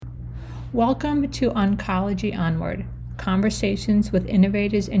Welcome to Oncology Onward, conversations with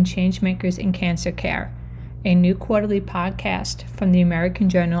innovators and changemakers in cancer care, a new quarterly podcast from the American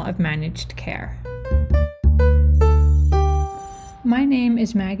Journal of Managed Care. My name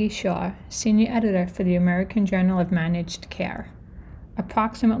is Maggie Shaw, Senior Editor for the American Journal of Managed Care.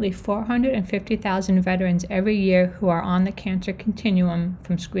 Approximately 450,000 veterans every year who are on the cancer continuum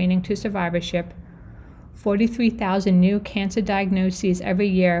from screening to survivorship, 43,000 new cancer diagnoses every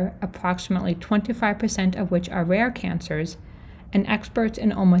year, approximately 25% of which are rare cancers, and experts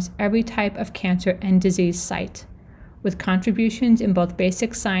in almost every type of cancer and disease site, with contributions in both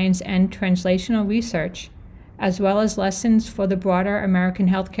basic science and translational research, as well as lessons for the broader American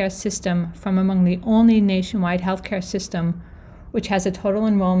healthcare system from among the only nationwide healthcare system which has a total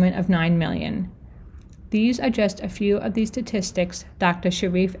enrollment of 9 million. These are just a few of the statistics Dr.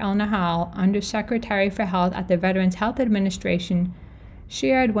 Shereef Elnahal, Undersecretary for Health at the Veterans Health Administration,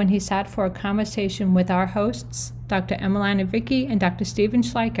 shared when he sat for a conversation with our hosts, Dr. Emeline Aviki and Dr. Stephen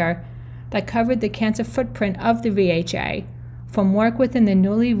Schleicher, that covered the cancer footprint of the VHA, from work within the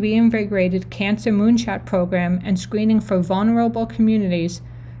newly reinvigorated Cancer Moonshot program and screening for vulnerable communities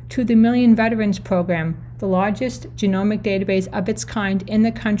to the Million Veterans Program, the largest genomic database of its kind in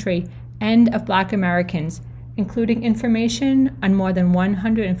the country and of Black Americans, including information on more than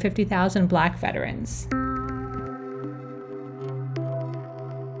 150,000 Black veterans.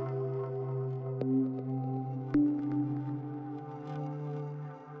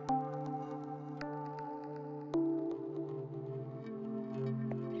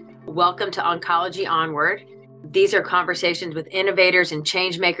 Welcome to Oncology Onward. These are conversations with innovators and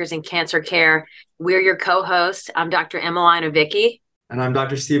changemakers in cancer care. We're your co-hosts. I'm Dr. Emeline Aviki. And I'm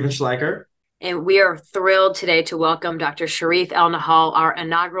Dr. Stephen Schleicher. And we are thrilled today to welcome Dr. Shereef Elnahal, our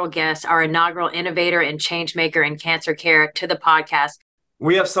inaugural guest, our inaugural innovator and changemaker in cancer care, to the podcast.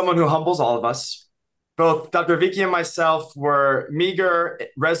 We have someone who humbles all of us. Both Dr. Aviki and myself were meager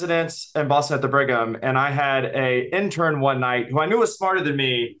residents in Boston at the Brigham, and I had an intern one night who I knew was smarter than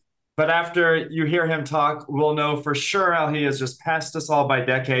me, but after you hear him talk, we'll know for sure how he has just passed us all by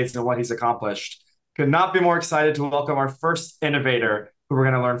decades and what he's accomplished. Could not be more excited to welcome our first innovator who we're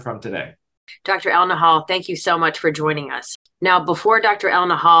going to learn from today. Dr. Elnahal, thank you so much for joining us. Now, before Dr.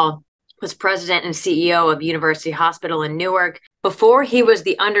 Elnahal was president and CEO of University Hospital in Newark, before he was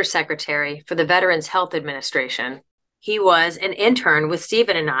the undersecretary for the Veterans Health Administration, he was an intern with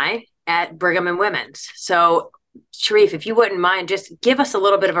Stephen and I at Brigham and Women's. So, Shereef, if you wouldn't mind, just give us a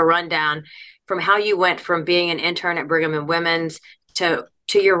little bit of a rundown from how you went from being an intern at Brigham and Women's to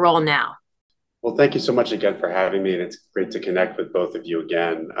your role now. Well, thank you so much again for having me, and it's great to connect with both of you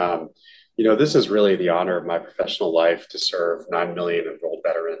again. This is really the honor of my professional life to serve 9 million enrolled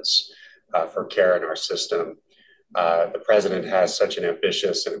veterans for care in our system. The president has such an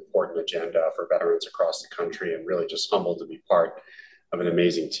ambitious and important agenda for veterans across the country, and really just humbled to be part of an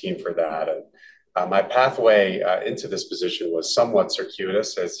amazing team for that. And my pathway into this position was somewhat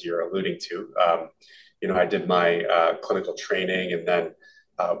circuitous, as you're alluding to. I did my clinical training and then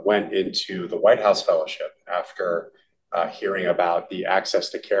went into the White House Fellowship after hearing about the access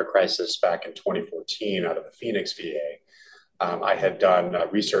to care crisis back in 2014 out of the Phoenix VA. I had done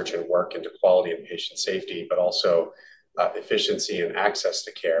research and work into quality and patient safety, but also efficiency and access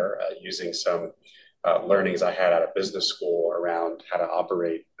to care using some learnings I had out of business school around how to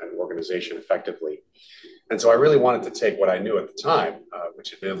operate an organization effectively. And so I really wanted to take what I knew at the time,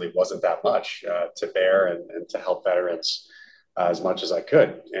 which admittedly wasn't that much, to bear and to help veterans as much as I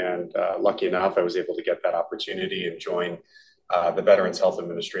could. And lucky enough, I was able to get that opportunity and join the Veterans Health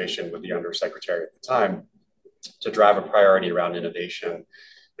Administration with the Undersecretary at the time to drive a priority around innovation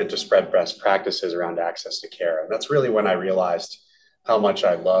and to spread best practices around access to care. And that's really when I realized how much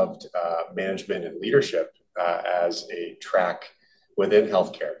I loved management and leadership as a track within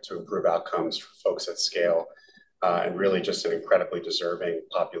healthcare to improve outcomes for folks at scale, and really just an incredibly deserving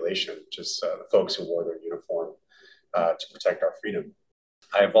population, just the folks who wore their uniform to protect our freedom.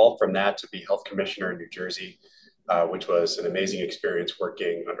 I evolved from that to be health commissioner in New Jersey, which was an amazing experience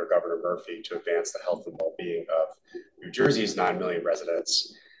working under Governor Murphy to advance the health and well-being of New Jersey's 9 million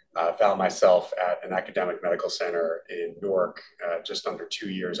residents. Found myself at an academic medical center in Newark just under 2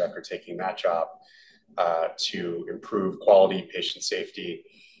 years after taking that job to improve quality, patient safety,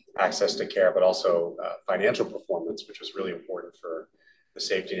 access to care, but also financial performance, which was really important for the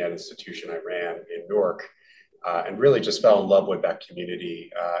safety net institution I ran in Newark. And really just fell in love with that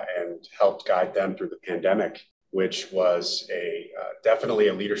community and helped guide them through the pandemic, which was definitely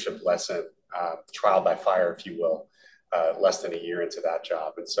a leadership lesson, trial by fire, if you will, less than a year into that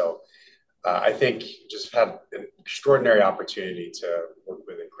job. And so I think just had an extraordinary opportunity to work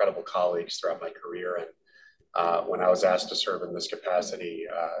with incredible colleagues throughout my career. And when I was asked to serve in this capacity,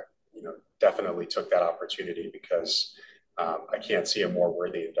 definitely took that opportunity because I can't see a more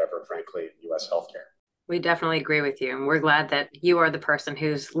worthy endeavor, frankly, in U.S. healthcare. We definitely agree with you. And we're glad that you are the person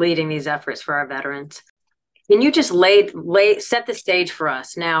who's leading these efforts for our veterans. Can you just set the stage for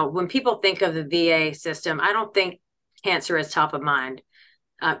us? Now, when people think of the VA system, I don't think cancer is top of mind.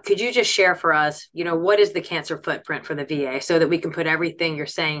 Could you just share for us, what is the cancer footprint for the VA so that we can put everything you're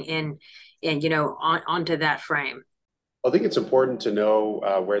saying onto that frame? I think it's important to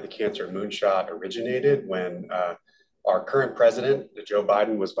know where the Cancer Moonshot originated when our current president, Joe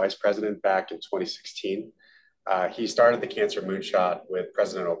Biden, was vice president back in 2016. He started the Cancer Moonshot with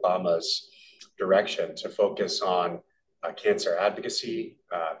President Obama's direction to focus on cancer advocacy,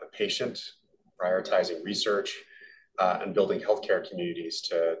 the patient, prioritizing research, and building healthcare communities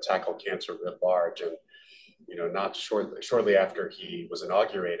to tackle cancer writ large. And not shortly after he was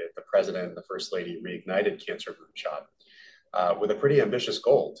inaugurated, the president and the first lady reignited Cancer Moonshot with a pretty ambitious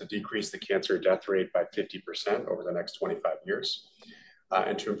goal to decrease the cancer death rate by 50% over the next 25 years,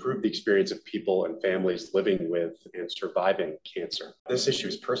 and to improve the experience of people and families living with and surviving cancer. This issue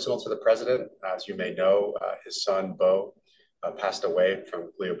is personal to the president. As you may know, his son, Bo, passed away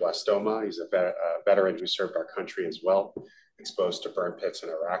from glioblastoma. He's a veteran who served our country as well, exposed to burn pits in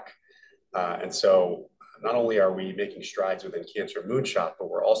Iraq. And so not only are we making strides within Cancer Moonshot, but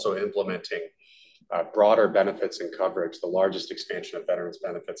we're also implementing broader benefits and coverage, the largest expansion of veterans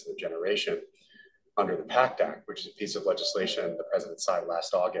benefits in a generation under the PACT Act, which is a piece of legislation the president signed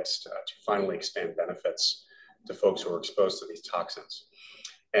last August to finally expand benefits to folks who are exposed to these toxins.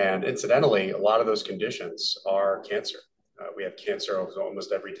 And incidentally, a lot of those conditions are cancer. We have cancer of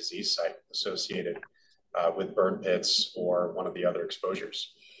almost every disease site associated with burn pits or one of the other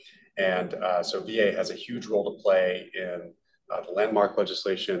exposures. And so VA has a huge role to play in the landmark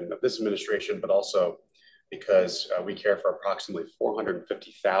legislation of this administration, but also because we care for approximately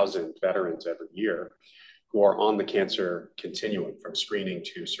 450,000 veterans every year who are on the cancer continuum from screening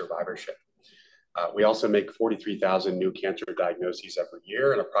to survivorship. We also make 43,000 new cancer diagnoses every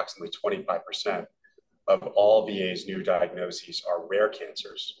year, and approximately 25% of all VA's new diagnoses are rare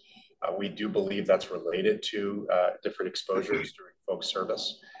cancers. We do believe that's related to different exposures during folks'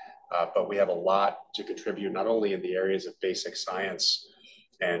 service. But we have a lot to contribute, not only in the areas of basic science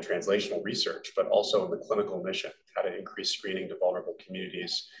and translational research, but also in the clinical mission, how to increase screening to vulnerable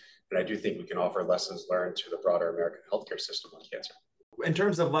communities. And I do think we can offer lessons learned to the broader American healthcare system on cancer. In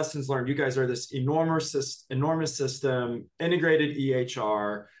terms of lessons learned, you guys are this enormous system, integrated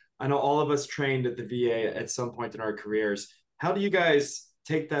EHR. I know all of us trained at the VA at some point in our careers. How do you guys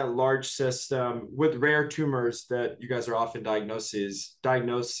take that large system with rare tumors that you guys are often diagnosing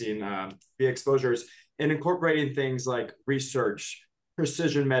via exposures and incorporating things like research,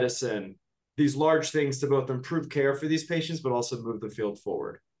 precision medicine, these large things to both improve care for these patients, but also move the field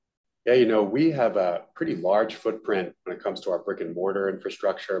forward? Yeah, we have a pretty large footprint when it comes to our brick and mortar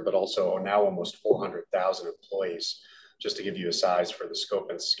infrastructure, but also now almost 400,000 employees, just to give you a sense for the scope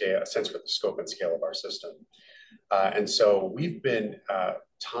and scale of our system. And so we've been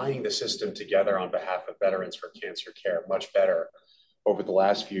tying the system together on behalf of Veterans for Cancer Care much better over the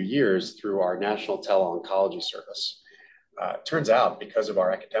last few years through our national tele-oncology service. Turns out, because of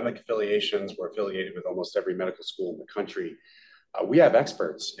our academic affiliations, we're affiliated with almost every medical school in the country. We have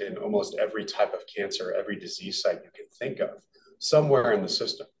experts in almost every type of cancer, every disease site you can think of, somewhere in the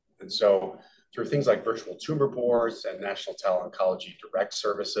system. And so through things like virtual tumor boards and national tele-oncology direct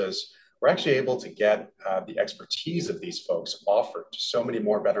services, we're actually able to get the expertise of these folks offered to so many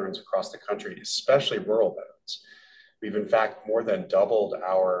more veterans across the country, especially rural veterans. We've in fact more than doubled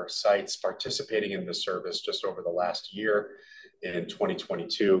our sites participating in this service just over the last year in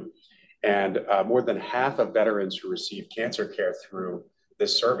 2022. And more than half of veterans who receive cancer care through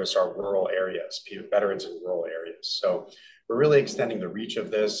this service are rural areas, veterans in rural areas. So we're really extending the reach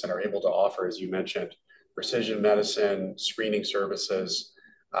of this and are able to offer, as you mentioned, precision medicine, screening services,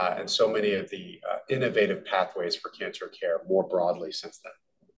 and so many of the innovative pathways for cancer care more broadly since then.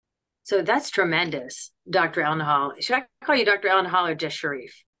 So that's tremendous, Dr. Elnahal. Should I call you Dr. Elnahal or just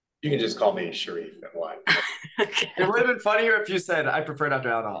Shereef? You can just call me Shereef Elnahal. Okay. It would have been funnier if you said, I prefer Dr.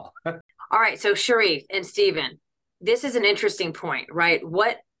 Elnahal. All right, so Shereef and Stephen, this is an interesting point, right?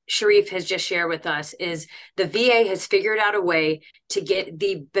 What Shereef has just shared with us is the VA has figured out a way to get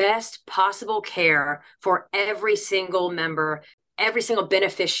the best possible care for every single member, every single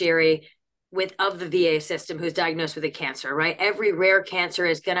beneficiary of the VA system who's diagnosed with a cancer, right? Every rare cancer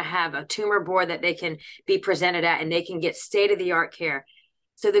is going to have a tumor board that they can be presented at, and they can get state-of-the-art care.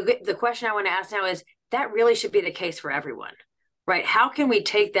 So the question I want to ask now is, that really should be the case for everyone, right? How can we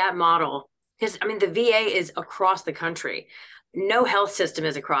take that model? Because I mean, the VA is across the country. No health system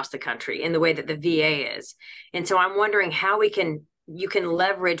is across the country in the way that the VA is. And so I'm wondering how you can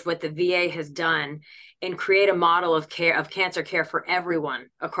leverage what the VA has done and create a model of care, of cancer care for everyone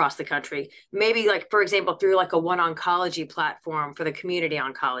across the country. Maybe like, for example, through like a One Oncology platform for the community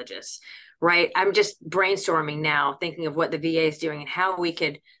oncologists, right? I'm just brainstorming now, thinking of what the VA is doing and how we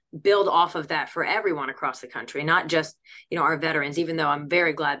could build off of that for everyone across the country, not just, our veterans, even though I'm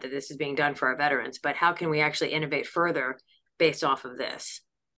very glad that this is being done for our veterans, but how can we actually innovate further based off of this?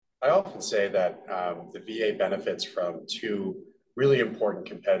 I often say that the VA benefits from two really important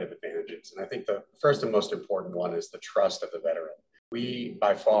competitive advantages. And I think the first and most important one is the trust of the veteran. We,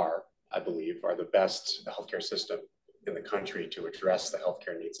 by far, I believe, are the best healthcare system in the country to address the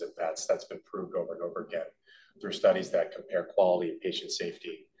healthcare needs of vets. That's been proved over and over again through studies that compare quality and patient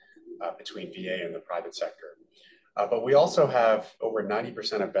safety between VA and the private sector. But we also have over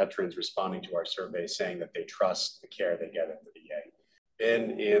 90% of veterans responding to our survey saying that they trust the care they get at the VA.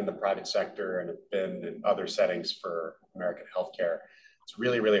 Been in the private sector and have been in other settings for American healthcare. It's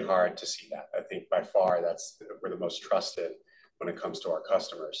really, really hard to see that. I think by far we're the most trusted when it comes to our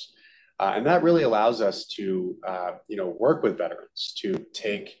customers. And that really allows us to work with veterans to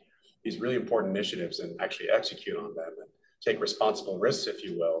take these really important initiatives and actually execute on them and take responsible risks, if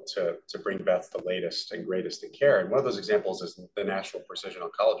you will, to bring vets the latest and greatest in care. And one of those examples is the National Precision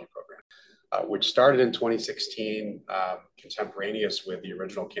Oncology Program, which started in 2016, contemporaneous with the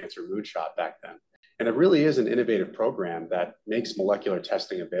original Cancer Moonshot back then. And it really is an innovative program that makes molecular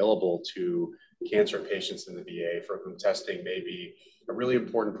testing available to cancer patients in the VA for whom testing may be a really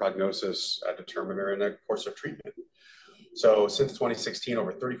important prognosis determiner in a course of treatment. So since 2016,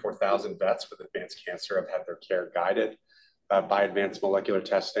 over 34,000 vets with advanced cancer have had their care guided by advanced molecular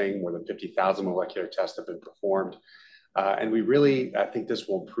testing. More than 50,000 molecular tests have been performed. And we really, I think this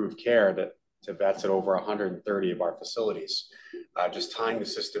will improve care to vets at over 130 of our facilities, just tying the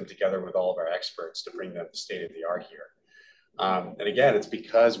system together with all of our experts to bring them to state of the art here. And again, it's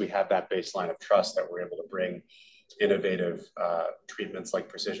because we have that baseline of trust that we're able to bring innovative treatments like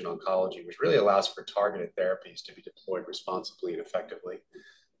precision oncology, which really allows for targeted therapies to be deployed responsibly and effectively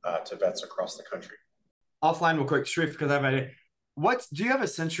to vets across the country. Offline real quick, Shereef, because I've had do you have a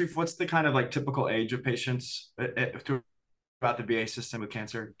sense, Shereef, what's the kind of like typical age of patients throughout the VA system with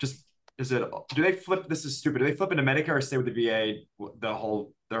cancer? Do they flip, this is stupid, do they flip into Medicare or stay with the VA their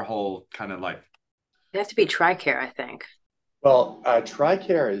whole kind of life? They have to be TRICARE, I think. Well,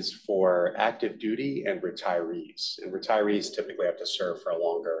 TRICARE is for active duty and retirees. And retirees typically have to serve for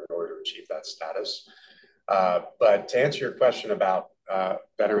longer in order to achieve that status. But to answer your question about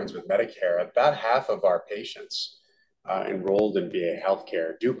veterans with Medicare, about half of our patients enrolled in VA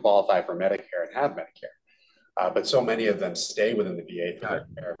healthcare do qualify for Medicare and have Medicare. But so many of them stay within the VA for their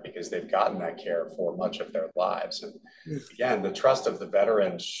care because they've gotten that care for much of their lives. And again, the trust of the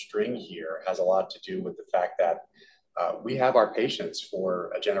veteran string here has a lot to do with the fact that we have our patients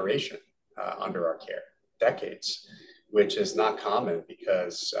for a generation under our care, decades, which is not common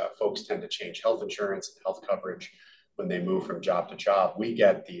because folks tend to change health insurance and health coverage when they move from job to job. We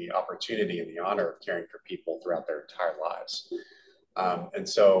get the opportunity and the honor of caring for people throughout their entire lives. And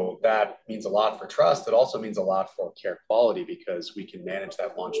so that means a lot for trust. It also means a lot for care quality because we can manage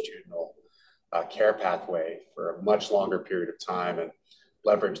that longitudinal care pathway for a much longer period of time and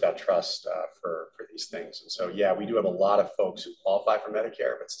leverage that trust for these things. And so, yeah, we do have a lot of folks who qualify for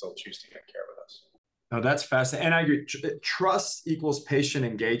Medicare, but still choose to get care with us. Oh, that's fascinating. And I agree. Trust equals patient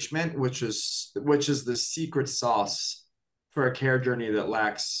engagement, which is the secret sauce for a care journey that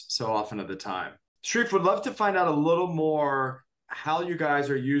lacks so often of the time. Shereef, would love to find out a little more how you guys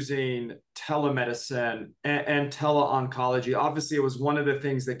are using telemedicine and tele-oncology. Obviously, it was one of the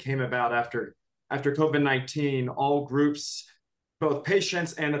things that came about after COVID-19, all groups, both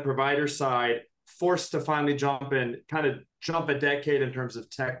patients and the provider side, forced to finally jump a decade in terms of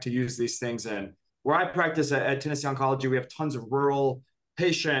tech to use these things in. Where I practice at Tennessee Oncology, we have tons of rural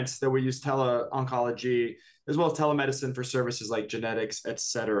patients that we use tele-oncology, as well as telemedicine for services like genetics, et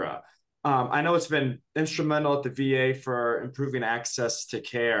cetera. I know it's been instrumental at the VA for improving access to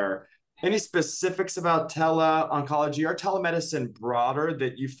care. Any specifics about tele-oncology or telemedicine broader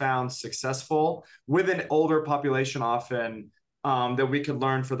that you found successful with an older population often that we could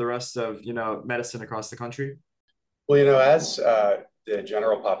learn for the rest of medicine across the country? Well, as the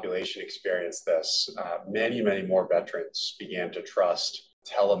general population experienced this, many, many more veterans began to trust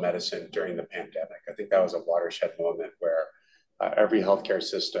telemedicine during the pandemic. I think that was a watershed moment where every healthcare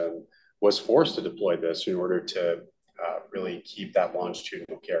system was forced to deploy this in order to really keep that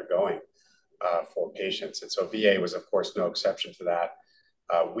longitudinal care going for patients. And so VA was, of course, no exception to that.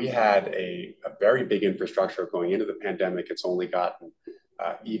 We had a very big infrastructure going into the pandemic. It's only gotten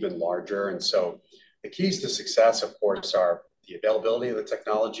even larger. And so the keys to success, of course, are the availability of the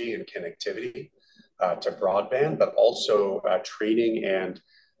technology and connectivity to broadband, but also training and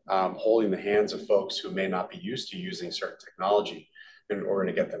holding the hands of folks who may not be used to using certain technology in order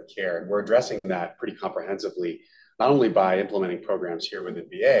to get them care. And we're addressing that pretty comprehensively, not only by implementing programs here within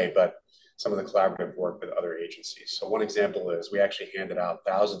VA, but some of the collaborative work with other agencies. So one example is we actually handed out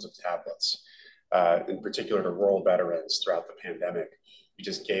thousands of tablets, in particular to rural veterans throughout the pandemic. We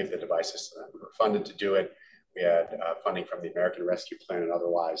just gave the devices to them. We were funded to do it. We had funding from the American Rescue Plan and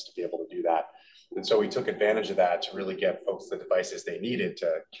otherwise to be able to do that. And so we took advantage of that to really get folks the devices they needed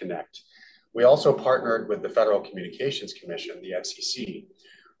to connect. We also partnered with the Federal Communications Commission, the FCC,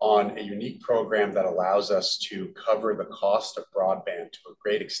 on a unique program that allows us to cover the cost of broadband to a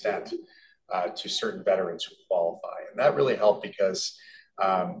great extent to certain veterans who qualify. And that really helped because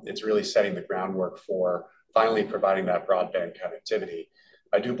it's really setting the groundwork for finally providing that broadband connectivity.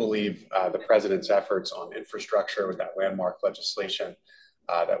 I do believe the president's efforts on infrastructure with that landmark legislation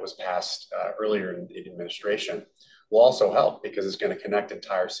that was passed earlier in the administration will also help because it's going to connect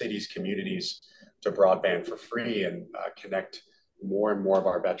entire cities, communities to broadband for free and connect more and more of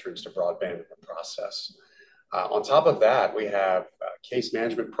our veterans to broadband in the process. On top of that, we have case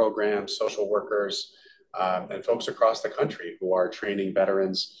management programs, social workers, and folks across the country who are training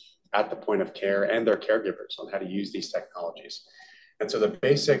veterans at the point of care and their caregivers on how to use these technologies. And so the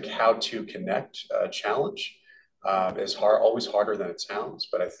basic how to connect challenge is always harder than it sounds,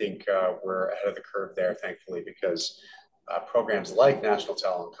 but I think we're ahead of the curve there, thankfully, because programs like National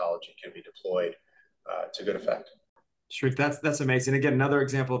Tele-Oncology can be deployed to good effect. Shereef, that's amazing. Again, another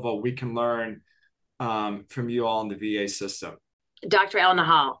example of what we can learn from you all in the VA system. Dr.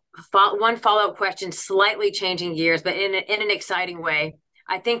 Elnahal, one follow-up question, slightly changing gears, but in an exciting way.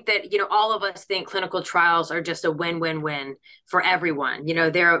 I think that, all of us think clinical trials are just a win-win-win for everyone.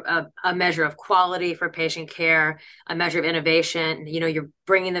 They're a measure of quality for patient care, a measure of innovation. You're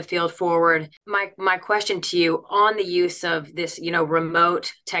bringing the field forward. My question to you on the use of this,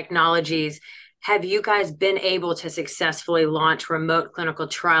 remote technologies, have you guys been able to successfully launch remote clinical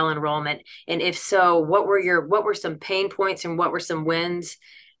trial enrollment? And if so, what were some pain points and what were some wins?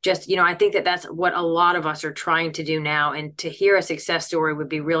 Just, I think that that's what a lot of us are trying to do now. And to hear a success story would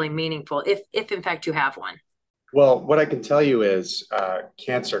be really meaningful if in fact you have one. Well, what I can tell you is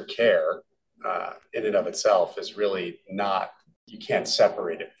cancer care in and of itself is really not, you can't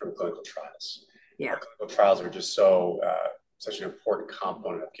separate it from clinical trials. Yeah. Clinical trials are just such an important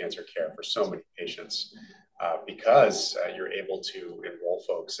component of cancer care for so many patients because you're able to enroll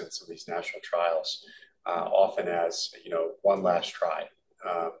folks in some of these national trials often as, one last try.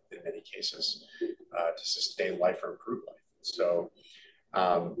 In many cases, to sustain life or improve life. So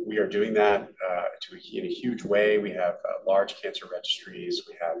we are doing that in a huge way. We have large cancer registries.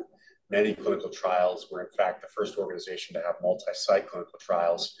 We have many clinical trials. We're, in fact, the first organization to have multi-site clinical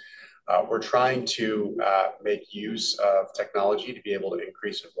trials. We're trying to make use of technology to be able to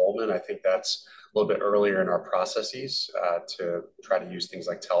increase enrollment. I think that's a little bit earlier in our processes to try to use things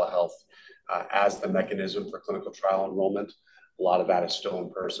like telehealth as the mechanism for clinical trial enrollment. A lot of that is still in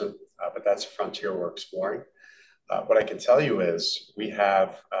person, but that's a frontier we're exploring. What I can tell you is we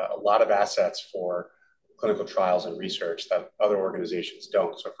have a lot of assets for clinical trials and research that other organizations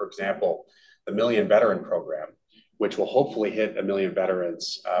don't. So, for example, the Million Veteran Program, which will hopefully hit 1 million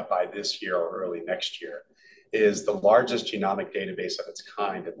veterans by this year or early next year, is the largest genomic database of its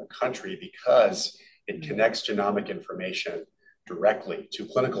kind in the country because it connects genomic information directly to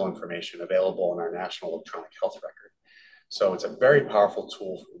clinical information available in our National Electronic Health Record. So it's a very powerful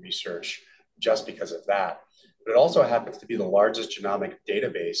tool for research just because of that. But it also happens to be the largest genomic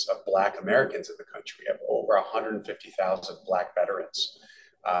database of Black Americans in the country. We have over 150,000 Black veterans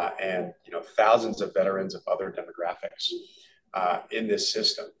and thousands of veterans of other demographics in this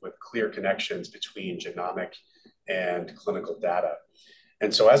system with clear connections between genomic and clinical data.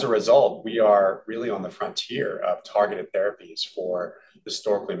 And so as a result, we are really on the frontier of targeted therapies for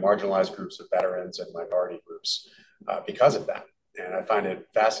historically marginalized groups of veterans and minority groups because of that. And I find it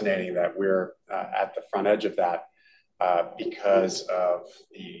fascinating that we're at the front edge of that because of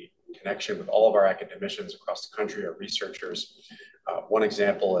the connection with all of our academicians across the country, our researchers. One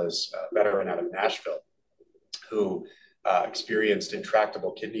example is a veteran out of Nashville who experienced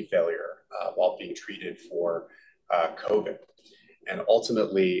intractable kidney failure while being treated for COVID. And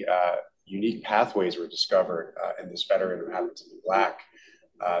ultimately, unique pathways were discovered in this veteran who happened to be Black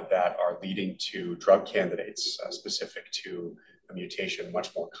that are leading to drug candidates specific to a mutation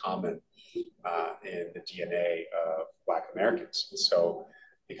much more common in the DNA of Black Americans. And so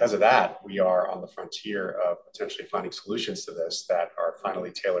because of that, we are on the frontier of potentially finding solutions to this that are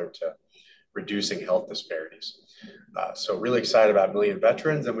finally tailored to reducing health disparities. So really excited about Million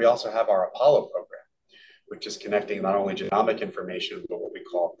Veterans. And we also have our Apollo program, which is connecting not only genomic information, but what we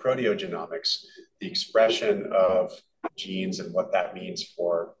call proteogenomics, the expression of genes and what that means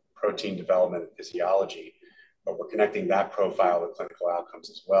for protein development and physiology. But we're connecting that profile with clinical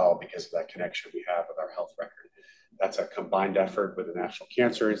outcomes as well because of that connection we have with our health record. That's a combined effort with the National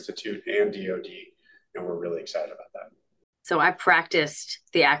Cancer Institute and DoD, and we're really excited about that. So I practiced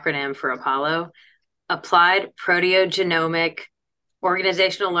the acronym for Apollo, Applied Proteogenomic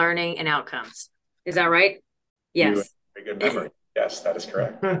Organizational Learning and Outcomes. Is that right? Yes. You have a good memory. Yes, that is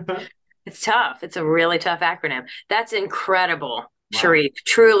correct. It's tough. It's a really tough acronym. That's incredible, Wow. Shereef.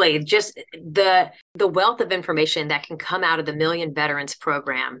 Truly, just the wealth of information that can come out of the Million Veterans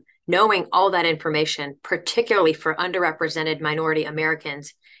program, knowing all that information, particularly for underrepresented minority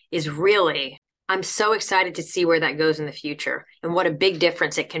Americans, is really, I'm so excited to see where that goes in the future and what a big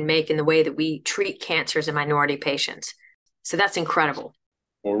difference it can make in the way that we treat cancers in minority patients. So that's incredible.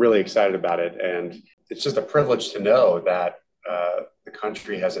 We're really excited about it. And it's just a privilege to know that the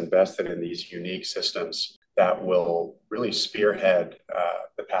country has invested in these unique systems that will really spearhead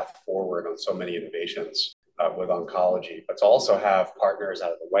the path forward on so many innovations with oncology, but to also have partners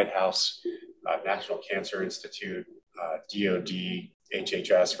out of the White House, National Cancer Institute, DoD,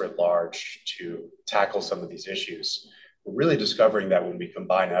 HHS writ large to tackle some of these issues. We're really discovering that when we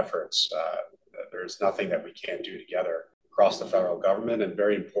combine efforts, there's nothing that we can't do together across the federal government, and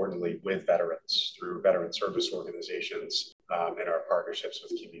very importantly with veterans through veteran service organizations and our partnerships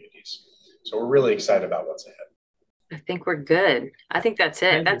with communities. So we're really excited about what's ahead. I think we're good. I think that's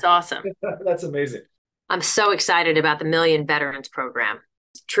it. Thank That's you. awesome. That's amazing. I'm so excited about the Million Veterans program.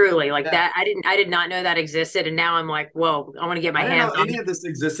 Truly, like Yeah. that. I did not know that existed. And now I'm like, whoa, I want to get my I didn't hands know on any it. of this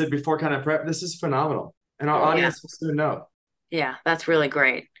existed before kind of prep. This is phenomenal. And our Yeah. audience will soon know. Yeah, that's really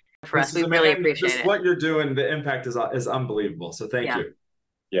great for us. This We is really amazing. appreciate Just it. what you're doing, the impact is unbelievable. So thank Yeah. you.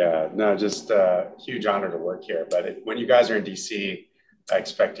 Yeah, no, just a huge honor to work here. But when you guys are in DC, I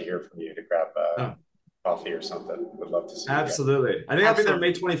expect to hear from you to grab coffee or something. Would love to see you guys. Absolutely. I think I'll be there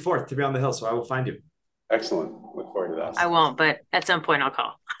Absolutely. May 24th to be on the Hill, so I will find you. Excellent. Look forward to that. I won't, but at some point I'll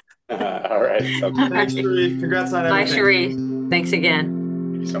call. All right. Thanks, Shereef. Congrats on Bye, everything. Shereef. Thanks again.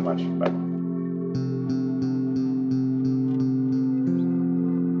 Thank you so much. Bye.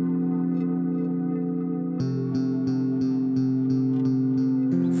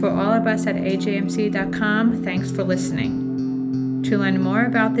 For all of us at ajmc.com, thanks for listening. To learn more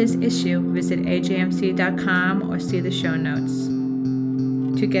about this issue, visit ajmc.com or see the show notes.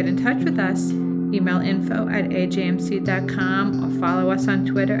 To get in touch with us, email info@ajmc.com or follow us on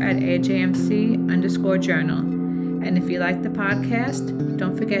Twitter at ajmc_journal. And if you like the podcast,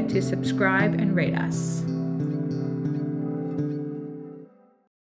 don't forget to subscribe and rate us.